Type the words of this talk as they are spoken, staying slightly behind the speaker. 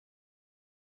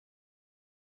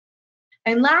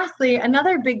And lastly,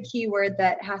 another big keyword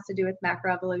that has to do with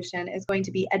macroevolution is going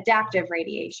to be adaptive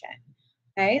radiation.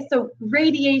 Okay, so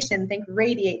radiation, think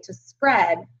radiate, to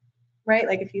spread, right?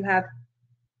 Like if you have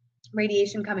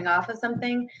radiation coming off of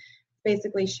something,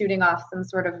 basically shooting off some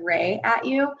sort of ray at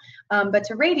you. But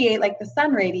to radiate, like the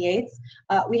sun radiates,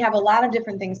 we have a lot of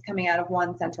different things coming out of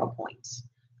one central point.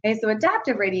 Okay, so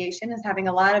adaptive radiation is having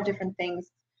a lot of different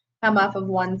things come off of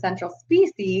one central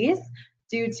species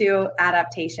due to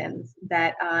adaptations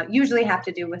that usually have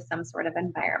to do with some sort of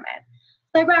environment.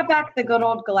 So I brought back the good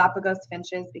old Galapagos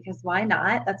finches because why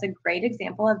not? That's a great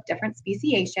example of different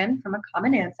speciation from a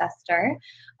common ancestor.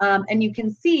 And you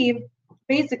can see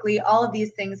basically all of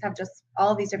these things have just,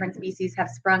 all of these different species have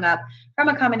sprung up from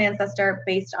a common ancestor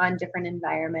based on different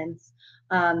environments.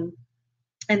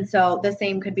 And so the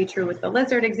same could be true with the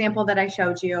lizard example that I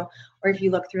showed you, or if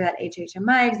you look through that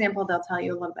HHMI example, they'll tell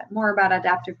you a little bit more about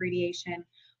adaptive radiation.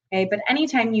 Okay, but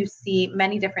anytime you see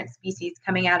many different species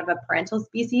coming out of a parental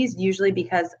species, usually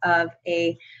because of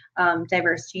a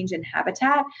diverse change in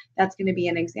habitat, that's going to be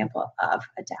an example of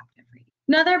adaptive radiation.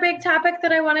 Another big topic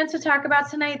that I wanted to talk about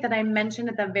tonight that I mentioned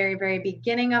at the very, very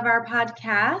beginning of our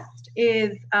podcast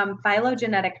is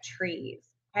phylogenetic trees.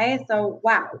 Okay, so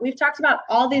wow, we've talked about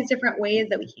all these different ways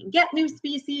that we can get new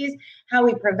species, how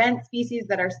we prevent species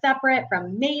that are separate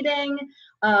from mating,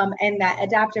 and that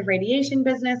adaptive radiation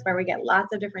business where we get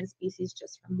lots of different species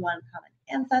just from one common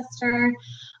ancestor.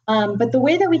 But the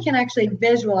way that we can actually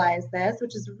visualize this,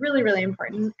 which is really, really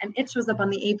important, and it shows up on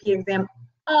the AP exam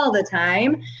all the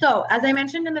time. So as I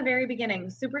mentioned in the very beginning,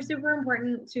 super, super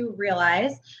important to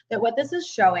realize that what this is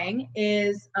showing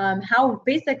is how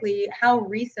recently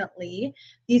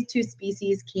these two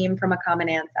species came from a common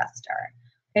ancestor.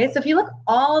 Okay, so if you look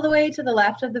all the way to the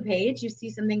left of the page, you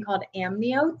see something called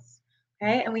amniotes.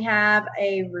 Okay, and we have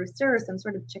a rooster or some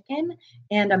sort of chicken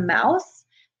and a mouse,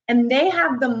 and they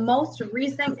have the most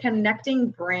recent connecting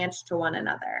branch to one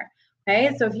another.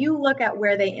 Okay, so if you look at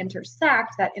where they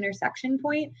intersect, that intersection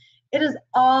point, it is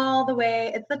all the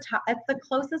way, it's the top, it's the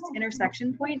closest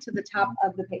intersection point to the top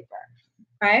of the paper.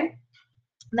 Okay,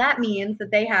 that means that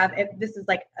they have, if this is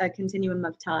like a continuum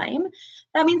of time,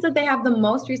 that means that they have the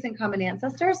most recent common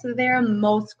ancestor, so they are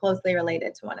most closely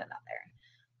related to one another.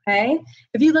 Okay,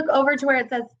 if you look over to where it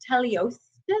says teleosis,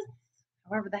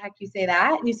 however the heck you say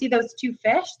that, and you see those two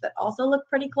fish that also look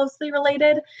pretty closely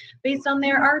related based on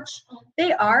their arch,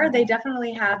 they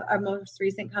definitely have our most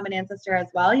recent common ancestor as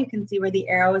well. You can see where the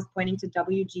arrow is pointing to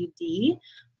WGD,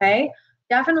 okay?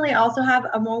 Definitely also have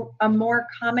a more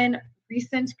common,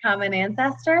 recent common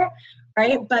ancestor,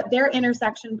 right? But their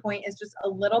intersection point is just a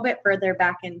little bit further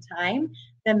back in time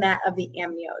than that of the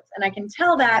amniotes. And I can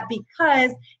tell that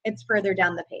because it's further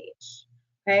down the page,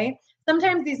 okay?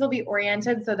 Sometimes these will be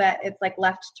oriented so that it's like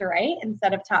left to right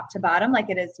instead of top to bottom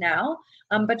like it is now.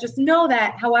 But just know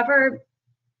that however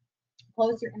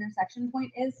close your intersection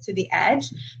point is to the edge,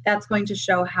 that's going to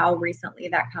show how recently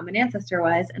that common ancestor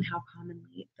was and how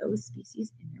commonly those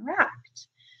species interact.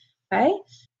 Okay?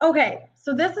 Okay,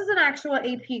 so this is an actual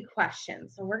AP question.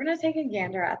 So we're going to take a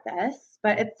gander at this,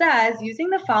 but it says use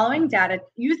the following data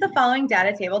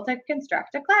table to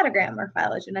construct a cladogram or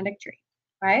phylogenetic tree.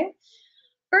 Right?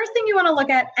 First thing you want to look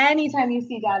at anytime you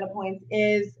see data points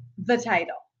is the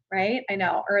title, right? I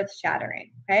know, earth-shattering,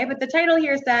 okay? But the title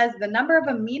here says the number of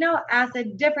amino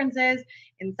acid differences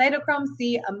in cytochrome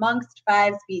C amongst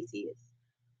 5 species.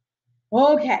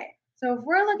 Okay, so if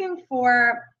we're looking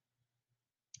for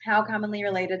how commonly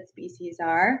related species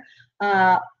are,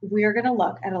 we're going to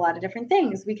look at a lot of different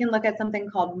things. We can look at something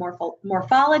called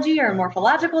morphology or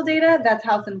morphological data. That's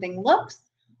how something looks.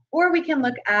 Or we can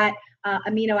look at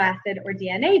amino acid or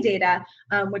DNA data,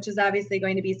 which is obviously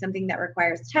going to be something that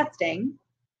requires testing.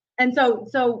 And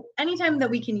so anytime that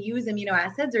we can use amino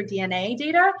acids or DNA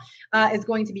data is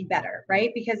going to be better,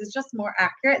 right? Because it's just more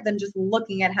accurate than just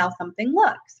looking at how something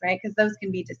looks, right? Because those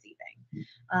can be deceiving.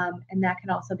 And that can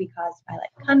also be caused by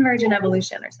like convergent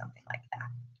evolution or something like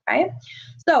that, right?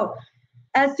 So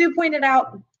as Sue pointed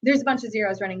out, there's a bunch of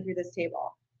zeros running through this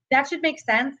table. That should make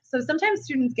sense. So sometimes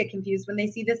students get confused when they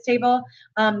see this table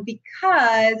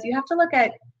because you have to look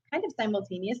at kind of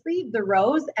simultaneously the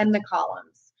rows and the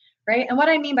columns, right? And what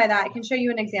I mean by that, I can show you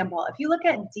an example. If you look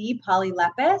at D.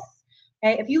 polylepis,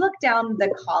 okay, if you look down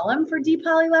the column for D.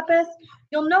 polylepis,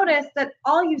 you'll notice that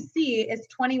all you see is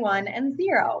 21 and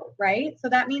 0, right? So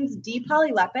that means D.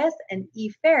 polylepis and E.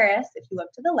 ferris, if you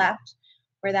look to the left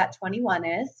where that 21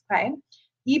 is, okay?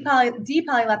 D.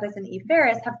 polylepis and E.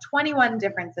 ferris have 21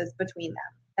 differences between them.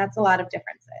 That's a lot of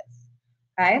differences,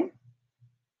 okay?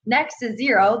 Next is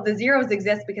 0. The zeros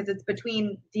exist because it's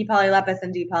between D. polylepis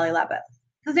and D. polylepis.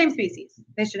 It's the same species.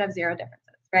 They should have 0 differences.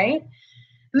 right?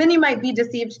 And then you might be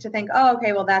deceived to think, oh,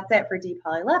 okay, well, that's it for D.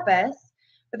 polylepis.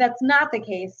 But that's not the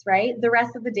case, right? The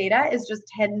rest of the data is just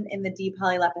hidden in the D.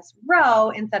 polylepis row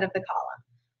instead of the column.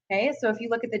 Okay, so if you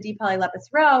look at the D. polylepis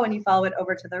row and you follow it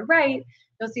over to the right,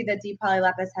 you'll see that D.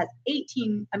 polylepis has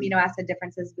 18 amino acid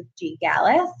differences with G.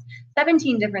 gallus,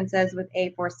 17 differences with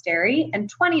A. forsteri, and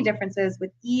 20 differences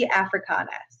with E.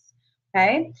 africanus.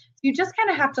 Okay, so you just kind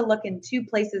of have to look in two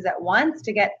places at once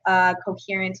to get a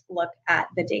coherent look at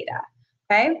the data.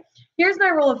 Okay, here's my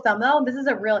rule of thumb though. This is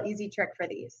a real easy trick for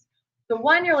these. So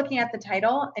one, you're looking at the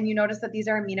title and you notice that these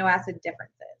are amino acid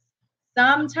differences.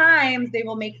 Sometimes they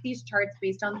will make these charts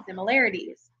based on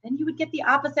similarities. Then you would get the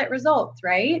opposite results,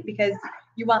 right? Because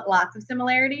you want lots of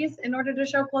similarities in order to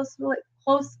show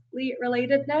closely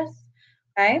relatedness,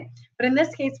 okay? But in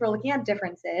this case, we're looking at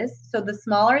differences. So the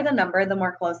smaller the number, the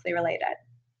more closely related,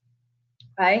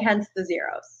 okay? Hence the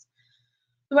zeros.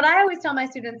 So what I always tell my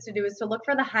students to do is to look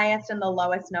for the highest and the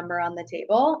lowest number on the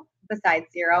table, besides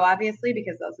 0, obviously,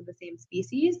 because those are the same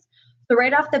species. So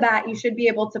right off the bat, you should be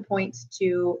able to point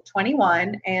to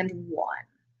 21 and 1.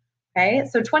 Okay,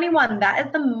 so 21, that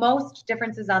is the most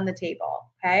differences on the table,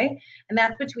 okay? And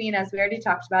that's between, as we already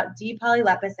talked about, D.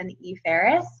 polylepis and E.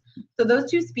 ferris. So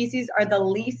those two species are the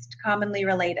least commonly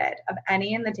related. Of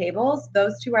any in the tables,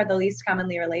 those two are the least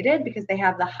commonly related because they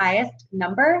have the highest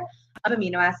number of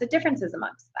amino acid differences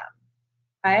amongst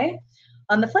them, okay?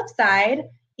 On the flip side,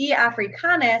 E.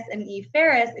 africanus and E.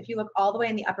 ferris, if you look all the way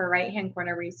in the upper right-hand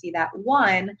corner where you see that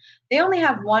 1, they only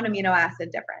have 1 amino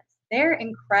acid difference. They're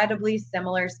incredibly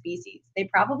similar species. They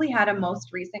probably had a most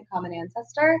recent common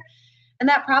ancestor, and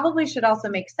that probably should also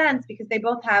make sense because they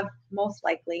both have, most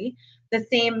likely, the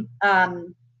same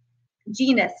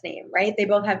genus name, right? They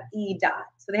both have E. dot.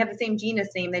 So they have the same genus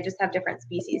name, they just have different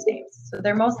species names. So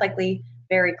they're most likely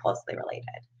very closely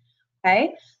related,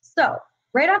 okay? So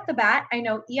right off the bat, I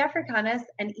know E. africanus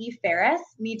and E. ferris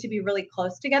need to be really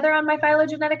close together on my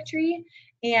phylogenetic tree,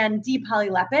 and D.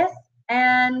 polylepis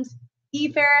and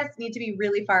E. ferris need to be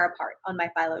really far apart on my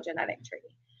phylogenetic tree.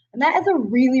 And that is a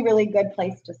really, really good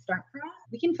place to start for us.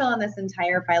 We can fill in this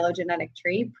entire phylogenetic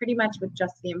tree pretty much with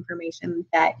just the information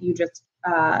that you just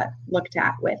looked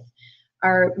at, with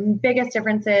our biggest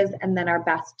differences and then our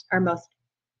most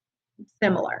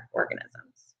similar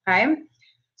organisms, okay?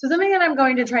 So something that I'm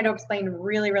going to try to explain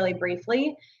really, really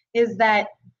briefly is that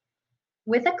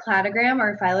with a cladogram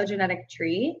or a phylogenetic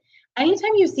tree,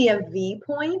 anytime you see a V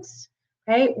point,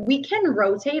 okay, we can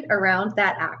rotate around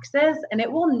that axis and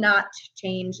it will not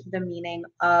change the meaning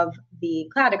of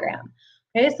the cladogram.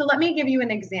 Okay, so let me give you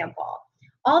an example.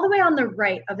 All the way on the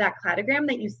right of that cladogram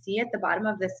that you see at the bottom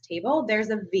of this table, there's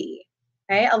a V,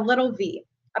 okay, a little V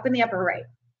up in the upper right.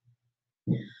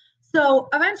 So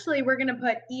eventually we're going to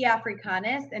put E.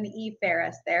 africanus and E.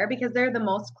 ferris there because they're the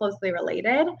most closely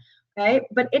related, okay?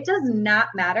 But it does not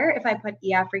matter if I put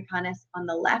E. africanus on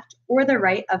the left or the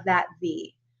right of that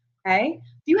V, okay?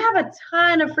 You have a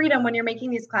ton of freedom when you're making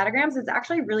these cladograms. It's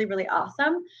actually really, really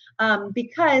awesome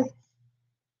because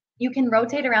you can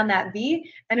rotate around that V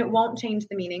and it won't change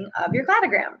the meaning of your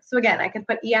cladogram. So again, I could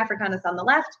put E. africanus on the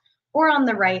left or on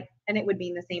the right, and it would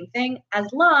mean the same thing as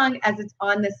long as it's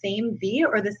on the same V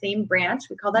or the same branch.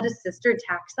 We call that a sister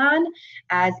taxon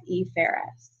as E.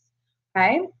 ferris,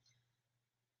 okay?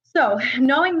 So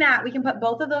knowing that, we can put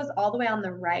both of those all the way on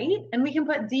the right, and we can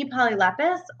put D.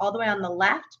 polylepis all the way on the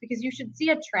left, because you should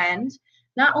see a trend.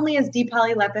 Not only is D.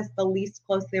 polylepis the least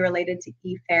closely related to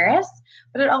E. ferris,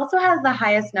 but it also has the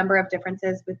highest number of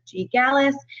differences with G.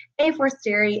 gallus, A.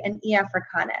 forsteri, and E.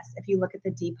 africanus, if you look at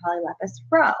the D. polylepis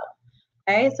row.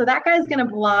 Okay, so that guy is going to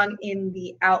belong in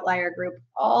the outlier group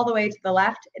all the way to the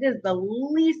left. It is the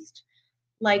least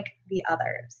like the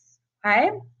others, okay?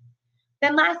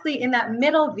 Then lastly, in that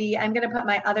middle V, I'm going to put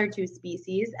my other two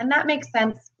species, and that makes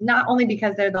sense not only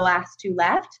because they're the last two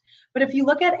left, but if you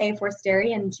look at A.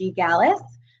 forsteri and G. gallus,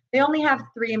 they only have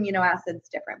 3 amino acids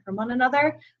different from one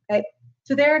another, okay?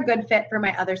 So they're a good fit for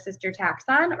my other sister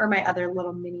taxon or my other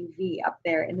little mini V up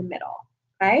there in the middle.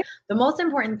 Okay. The most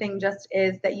important thing just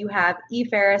is that you have E.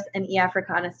 ferris and E.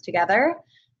 africanus together,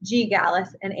 G.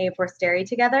 gallus and A. forsteri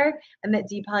together, and that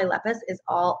D. polylepis is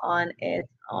all on its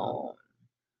own.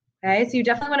 Okay, so you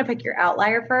definitely want to pick your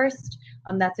outlier first.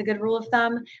 That's a good rule of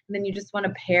thumb. And then you just want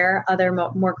to pair other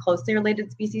more closely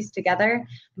related species together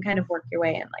and kind of work your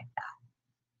way in like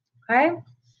that. Okay.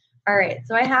 All right.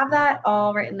 So I have that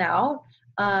all written out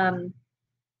on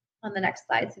the next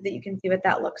slide so that you can see what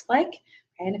that looks like.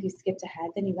 And if you skipped ahead,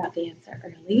 then you got the answer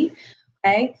early,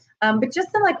 okay? But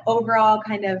just some like overall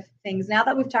kind of things. Now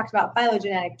that we've talked about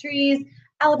phylogenetic trees,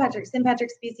 allopatric, sympatric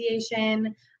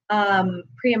speciation,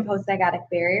 pre and post zygotic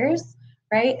barriers,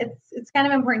 right? It's kind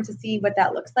of important to see what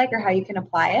that looks like or how you can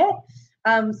apply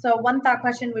it. So one thought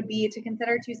question would be to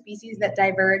consider two species that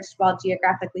diverged while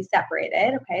geographically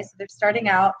separated. Okay, so they're starting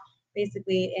out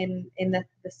basically in the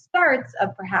starts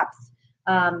of perhaps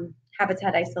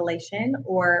habitat isolation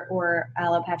or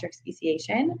allopatric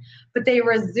speciation, but they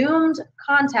resumed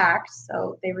contact.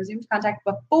 So they resumed contact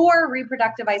before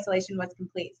reproductive isolation was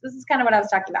complete. So this is kind of what I was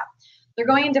talking about. They're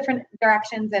going in different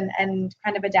directions and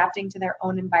kind of adapting to their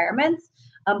own environments,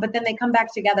 but then they come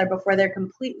back together before they're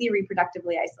completely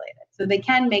reproductively isolated. So they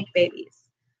can make babies,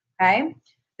 okay?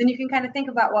 Then you can kind of think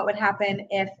about what would happen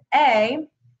if A,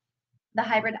 the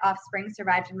hybrid offspring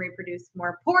survived and reproduced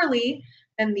more poorly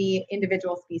than the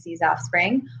individual species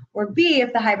offspring, or B,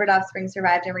 if the hybrid offspring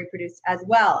survived and reproduced as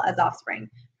well as offspring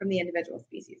from the individual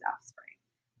species offspring,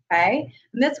 okay?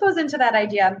 And this goes into that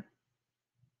idea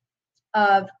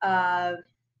of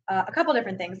a couple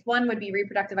different things. One would be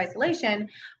reproductive isolation,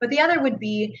 but the other would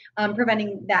be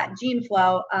preventing that gene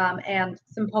flow, and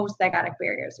some post-zygotic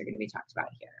barriers are going to be talked about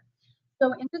here.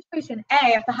 So in situation A,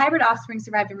 if the hybrid offspring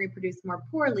survived and reproduced more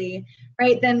poorly,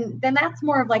 right, then that's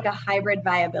more of like a hybrid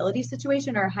viability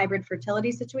situation or a hybrid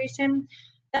fertility situation.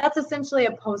 That's essentially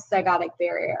a post-zygotic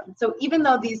barrier. So even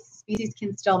though these species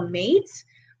can still mate,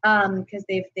 because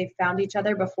they've found each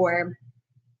other before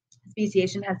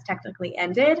speciation has technically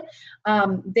ended,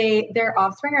 their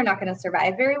offspring are not going to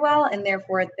survive very well, and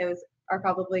therefore those are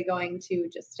probably going to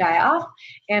just die off,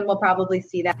 and we'll probably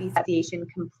see that speciation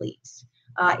complete,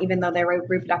 even though their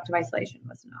reproductive isolation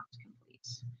was not complete.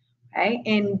 Okay,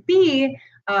 and B,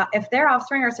 if their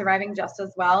offspring are surviving just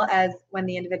as well as when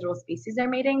the individual species are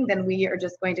mating, then we are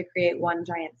just going to create one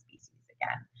giant species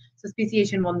again. So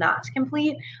speciation will not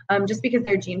complete, just because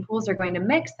their gene pools are going to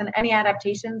mix, and any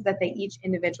adaptations that they each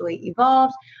individually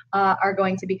evolved are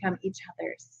going to become each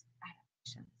other's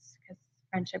adaptations, because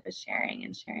friendship is sharing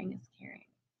and sharing is caring.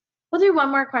 We'll do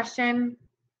one more question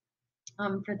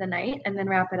for the night and then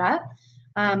wrap it up.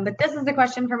 But this is a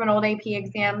question from an old AP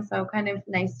exam, so kind of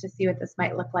nice to see what this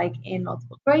might look like in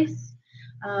multiple choice.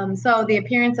 So the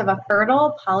appearance of a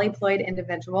fertile polyploid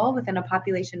individual within a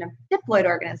population of diploid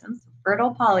organisms.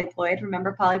 Fertile polyploid,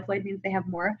 remember polyploid means they have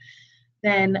more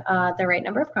than the right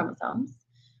number of chromosomes.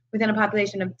 Within a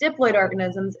population of diploid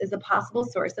organisms is a possible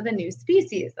source of a new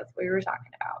species. That's what we were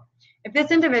talking about. If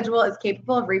this individual is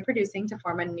capable of reproducing to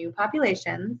form a new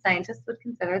population, scientists would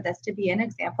consider this to be an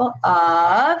example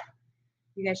of,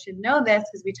 you guys should know this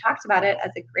because we talked about it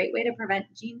as a great way to prevent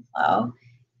gene flow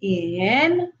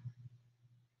in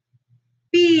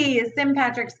B,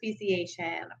 sympatric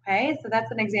speciation. Okay, so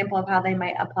that's an example of how they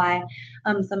might apply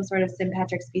some sort of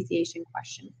sympatric speciation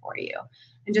question for you.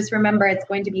 And just remember, it's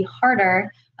going to be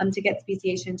harder to get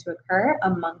speciation to occur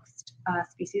amongst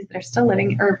species that are still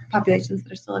living, or populations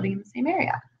that are still living in the same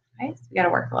area. Okay, so we got to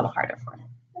work a little harder for it.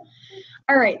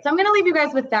 All right, so I'm going to leave you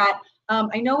guys with that.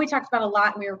 I know we talked about a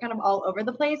lot and we were kind of all over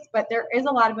the place, but there is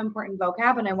a lot of important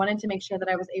vocab, and I wanted to make sure that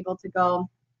I was able to go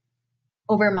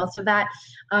over most of that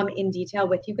in detail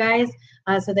with you guys,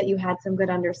 so that you had some good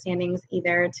understandings,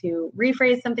 either to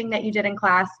rephrase something that you did in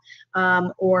class,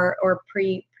 or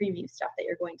preview stuff that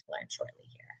you're going to learn shortly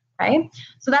here. Okay,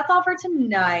 so that's all for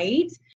tonight.